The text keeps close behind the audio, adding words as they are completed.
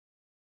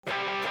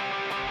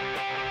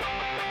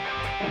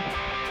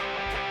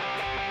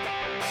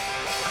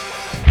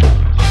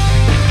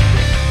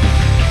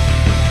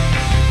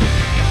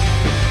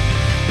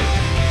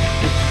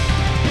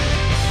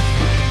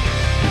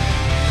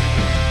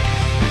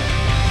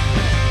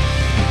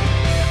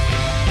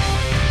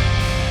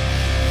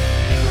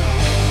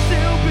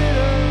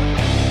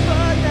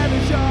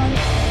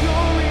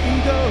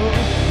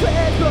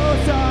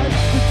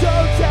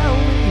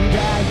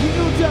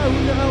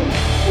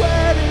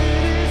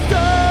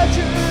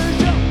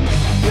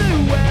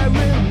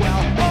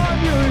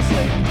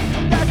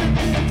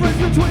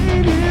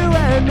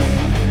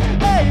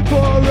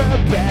a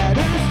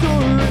better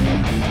story.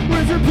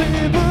 Where's the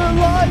people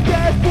like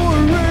that for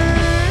me?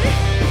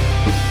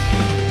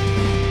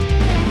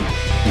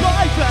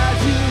 Life has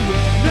you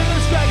in a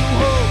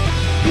stranglehold.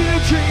 You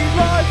treat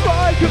life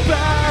like a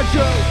bad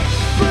joke.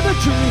 But the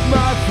truth,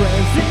 my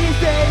friends, these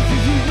days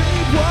is you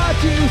reap what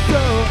you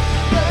sow.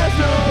 There's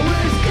no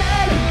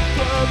escape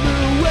from the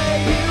way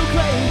you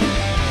claim to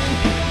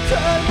be.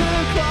 Turn the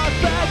clock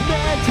back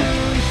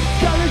mentally.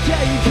 Gotta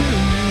change who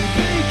you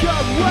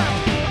become. Well,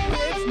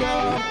 it's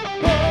not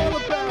all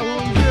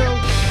about you.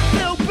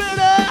 Still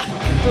bitter,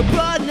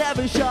 but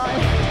never shy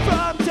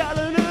from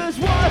telling us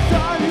what's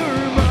on your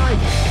mind.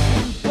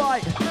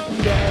 Fight,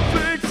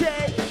 never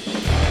take.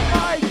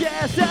 I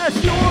guess that's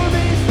your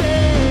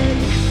mistake.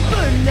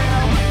 But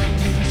now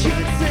you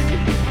should see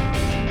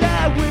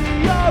that we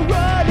are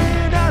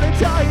running out of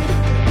time.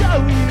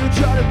 Don't you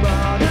try to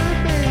bother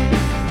me.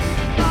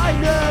 I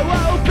know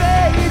I'll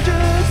fade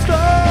just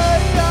fine.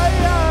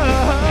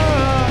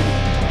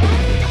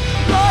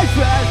 Life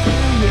has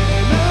you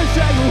in a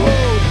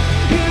stranglehold.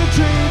 You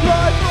treat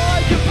life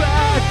like a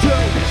bad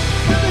joke.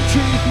 But the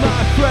truth,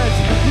 my friends,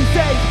 these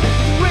days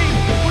reap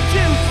what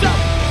you sow.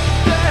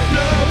 There's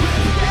no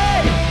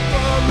escape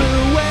from the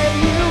way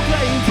you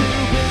claim to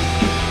be.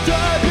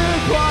 Turn the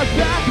clock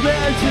back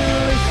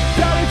mentally.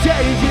 Gotta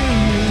change who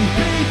you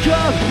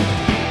become.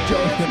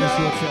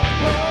 It's not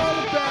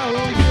all about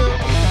you.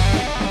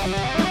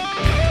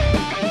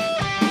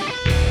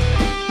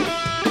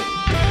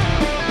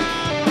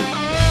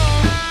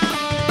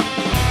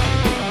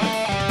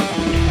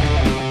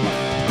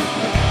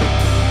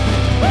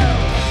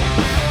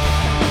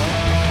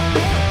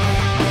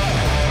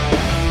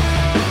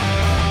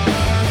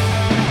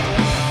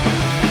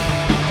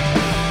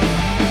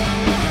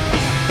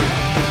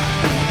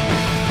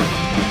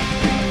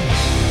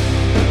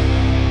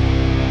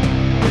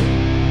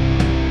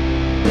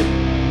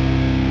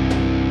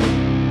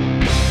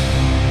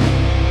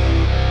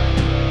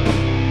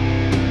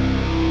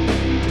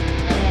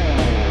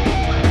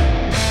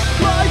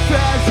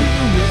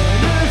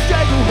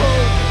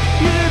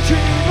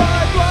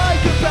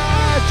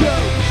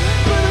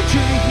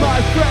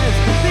 Friends,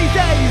 these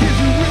days is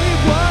you reap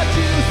what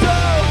you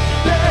sow.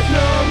 There's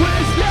no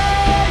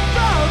escape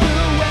from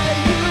the way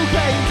you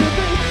claim to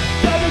be.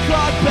 Turn the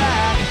clock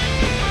back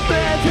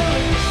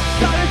mentally.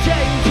 Gotta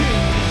change you,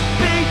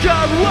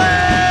 become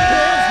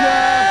well. It's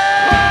not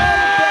all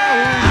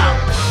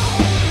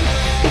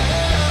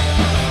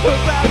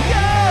about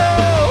you.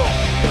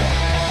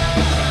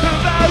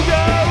 About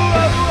you.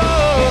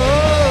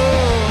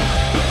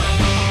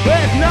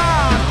 It's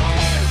not.